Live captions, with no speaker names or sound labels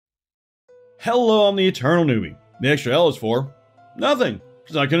Hello, I'm the Eternal Newbie. The extra L is for nothing,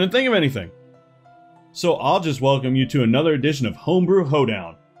 because I couldn't think of anything. So I'll just welcome you to another edition of Homebrew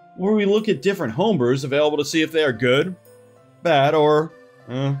Hoedown, where we look at different homebrews available to see if they are good, bad, or,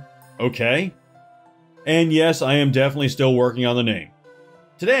 okay. And yes, I am definitely still working on the name.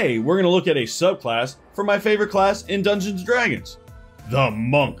 Today, we're going to look at a subclass for my favorite class in Dungeons & Dragons, the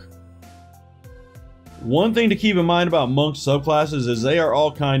Monk. One thing to keep in mind about Monk subclasses is they are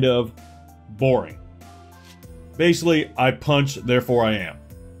all kind of boring. Basically, I punch, therefore I am.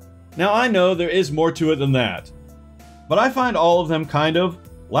 Now I know there is more to it than that, but I find all of them kind of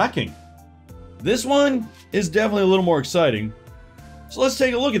lacking. This one is definitely a little more exciting, so let's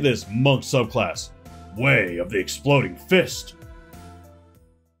take a look at this Monk subclass, Way of the Exploding Fist.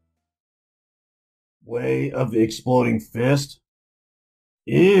 Way of the Exploding Fist?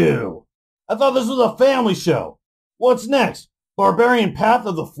 Ew! I thought this was a family show! What's next? Barbarian Path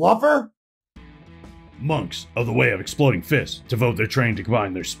of the Fluffer? Monks of the Way of Exploding Fist devote their training to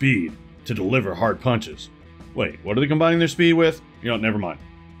combine their speed to deliver hard punches. Wait, what are they combining their speed with? You know, never mind.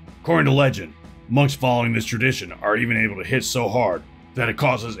 According to legend, monks following this tradition are even able to hit so hard that it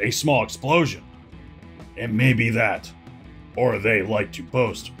causes a small explosion. It may be that, or they like to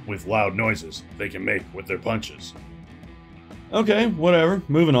boast with loud noises they can make with their punches. Okay, whatever,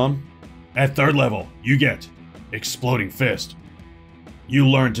 moving on. At 3rd level, you get Exploding Fist. You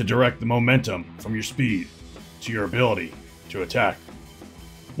learn to direct the momentum from your speed to your ability to attack.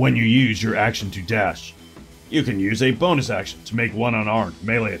 When you use your action to dash, you can use a bonus action to make one unarmed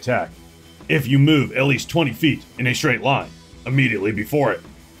melee attack if you move at least 20 feet in a straight line immediately before it.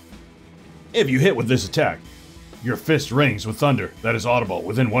 If you hit with this attack, your fist rings with thunder that is audible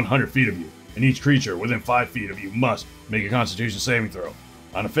within 100 feet of you, and each creature within 5 feet of you must make a Constitution saving throw.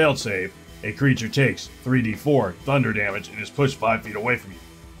 On a failed save, a creature takes 3d4 thunder damage and is pushed 5 feet away from you.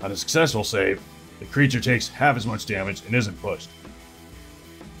 On a successful save, the creature takes half as much damage and isn't pushed.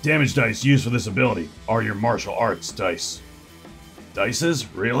 Damage dice used for this ability are your martial arts dice. Dices?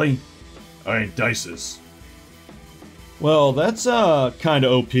 Really? Alright, dices. Well, that's kinda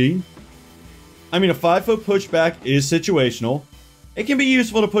OP. I mean, a 5-foot pushback is situational. It can be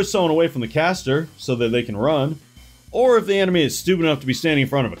useful to push someone away from the caster so that they can run. Or if the enemy is stupid enough to be standing in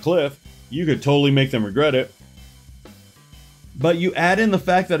front of a cliff, you could totally make them regret it. But you add in the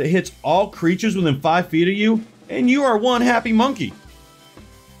fact that it hits all creatures within 5 feet of you, and you are one happy monkey.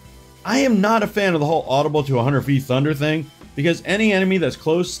 I am not a fan of the whole audible to 100 feet thunder thing, because any enemy that's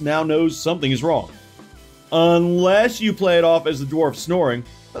close now knows something is wrong. Unless you play it off as the dwarf snoring,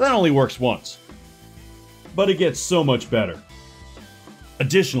 but that only works once. But it gets so much better.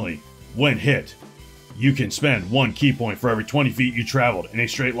 Additionally, when hit, you can spend 1 key point for every 20 feet you traveled in a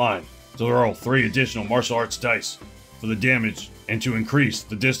straight line to roll 3 additional martial arts dice for the damage and to increase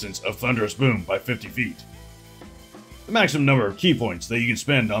the distance of Thunderous Boom by 50 feet. The maximum number of key points that you can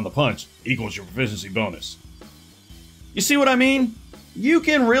spend on the punch equals your proficiency bonus. You see what I mean? You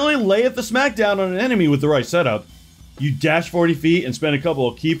can really lay it the smackdown on an enemy with the right setup. You dash 40 feet and spend a couple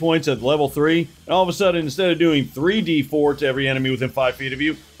of key points at level 3, and all of a sudden, instead of doing 3d4 to every enemy within 5 feet of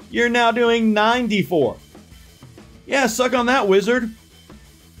you, you're now doing 9d4. Yeah, suck on that, wizard.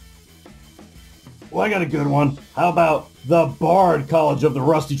 Well, I got a good one. How about the Bard College of the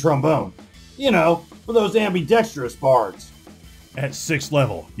Rusty Trombone? You know, for those ambidextrous bards. At 6th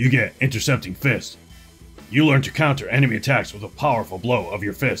level, you get Intercepting Fist. You learn to counter enemy attacks with a powerful blow of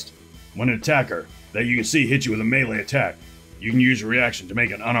your fist. When an attacker that you can see hits you with a melee attack, you can use your reaction to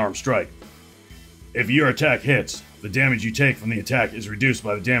make an unarmed strike. If your attack hits, the damage you take from the attack is reduced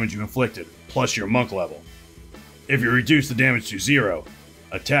by the damage you inflicted, plus your monk level. If you reduce the damage to 0,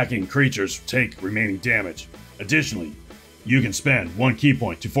 attacking creatures take remaining damage. Additionally, you can spend 1 key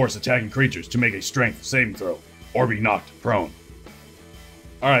point to force attacking creatures to make a strength saving throw, or be knocked prone.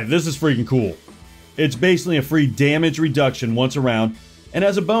 Alright, this is freaking cool. It's basically a free damage reduction once a round, and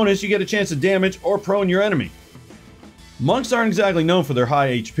as a bonus, you get a chance to damage or prone your enemy. Monks aren't exactly known for their high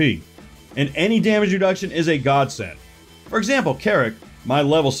HP, and any damage reduction is a godsend. For example, Carrick, my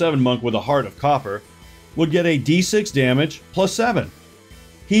level 7 monk with a heart of copper, would get a d6 damage plus 7.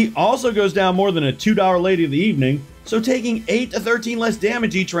 He also goes down more than a $2 Lady of the Evening, so taking 8 to 13 less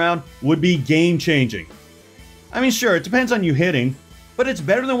damage each round would be game changing. I mean, sure, it depends on you hitting, but it's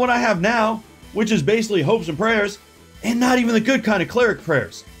better than what I have now, which is basically hopes and prayers, and not even the good kind of cleric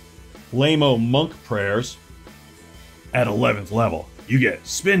prayers. Lame-o monk prayers. At 11th level, you get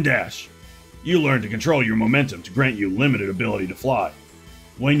Spin Dash. You learn to control your momentum to grant you limited ability to fly.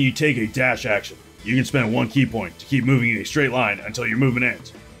 When you take a dash action, you can spend 1 key point to keep moving in a straight line until your movement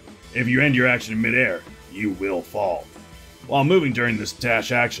ends. If you end your action in midair, you will fall. While moving during this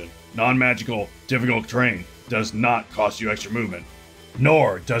dash action, non-magical, difficult terrain does not cost you extra movement,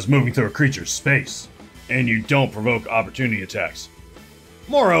 nor does moving through a creature's space, and you don't provoke opportunity attacks.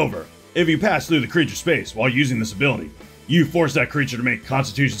 Moreover, if you pass through the creature's space while using this ability, you force that creature to make a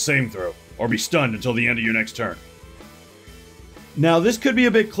Constitution saving throw or be stunned until the end of your next turn. Now this could be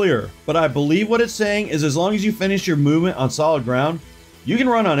a bit clearer, but I believe what it's saying is as long as you finish your movement on solid ground, you can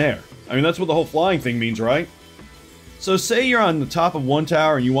run on air. I mean, that's what the whole flying thing means, right? So say you're on the top of one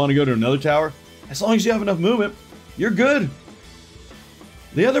tower and you want to go to another tower, as long as you have enough movement, you're good.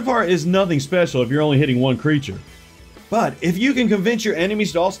 The other part is nothing special if you're only hitting one creature. But if you can convince your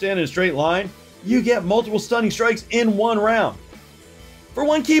enemies to all stand in a straight line, you get multiple stunning strikes in one round. For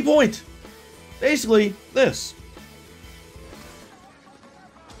one key point. Basically, this.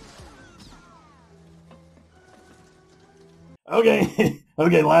 Okay,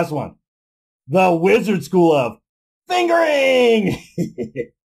 okay, last one. The Wizard School of Fingering!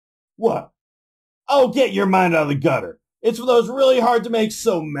 What? Oh, get your mind out of the gutter. It's for those really hard to make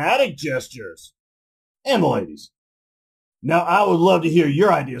somatic gestures. And the ladies. Now, I would love to hear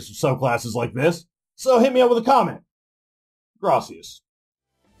your ideas for subclasses like this, so hit me up with a comment. Gracias.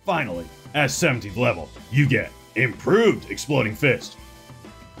 Finally, at 17th level, you get Improved Exploding Fist.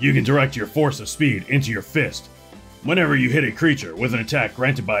 You can direct your force of speed into your fist. Whenever you hit a creature with an attack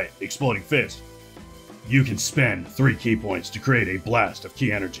granted by Exploding Fist, you can spend 3 key points to create a blast of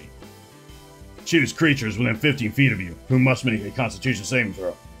key energy. Choose creatures within 15 feet of you who must make a Constitution saving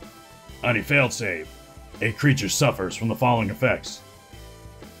throw. On a failed save, a creature suffers from the following effects.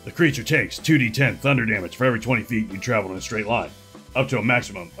 The creature takes 2d10 thunder damage for every 20 feet you travel in a straight line, up to a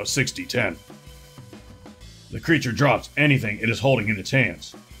maximum of 6d10. The creature drops anything it is holding in its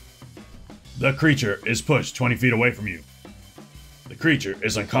hands. The creature is pushed 20 feet away from you. The creature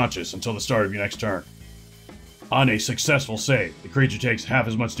is unconscious until the start of your next turn. On a successful save, the creature takes half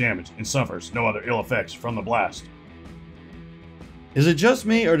as much damage and suffers no other ill effects from the blast. Is it just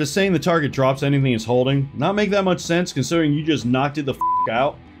me, or does saying the target drops anything it's holding not make that much sense considering you just knocked it the f***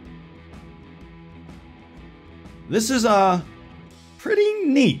 out? This is, pretty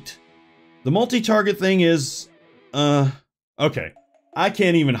neat. The multi-target thing is, okay. I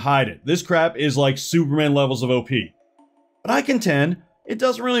can't even hide it. This crap is like Superman levels of OP. But I contend, it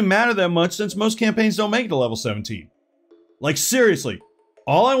doesn't really matter that much since most campaigns don't make it to level 17. Like seriously,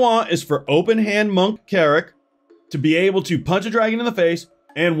 all I want is for open hand Monk Carrick to be able to punch a dragon in the face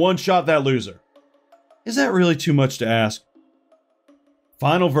and one-shot that loser. Is that really too much to ask?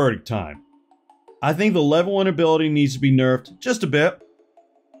 Final verdict time. I think the level 1 ability needs to be nerfed just a bit,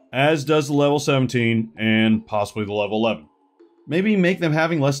 as does the level 17 and possibly the level 11. Maybe make them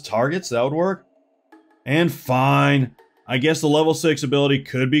having less targets, that would work. And fine, I guess the level 6 ability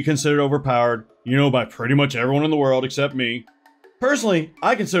could be considered overpowered, you know, by pretty much everyone in the world except me. Personally,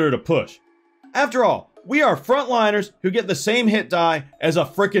 I consider it a push. After all, we are frontliners who get the same hit die as a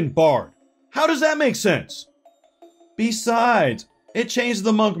frickin' bard. How does that make sense? Besides, it changed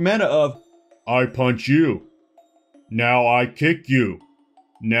the monk meta of, I punch you. Now I kick you.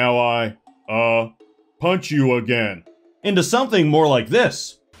 Now I, punch you again. Into something more like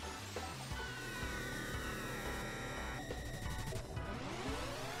this.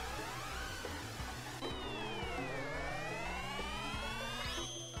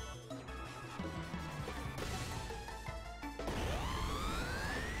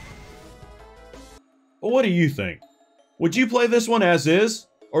 But what do you think? Would you play this one as is,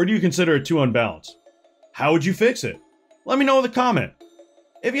 or do you consider it too unbalanced? How would you fix it? Let me know in the comment.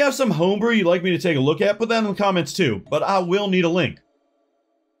 If you have some homebrew you'd like me to take a look at, put that in the comments too, but I will need a link.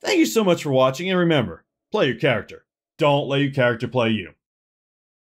 Thank you so much for watching, and remember, play your character. Don't let your character play you.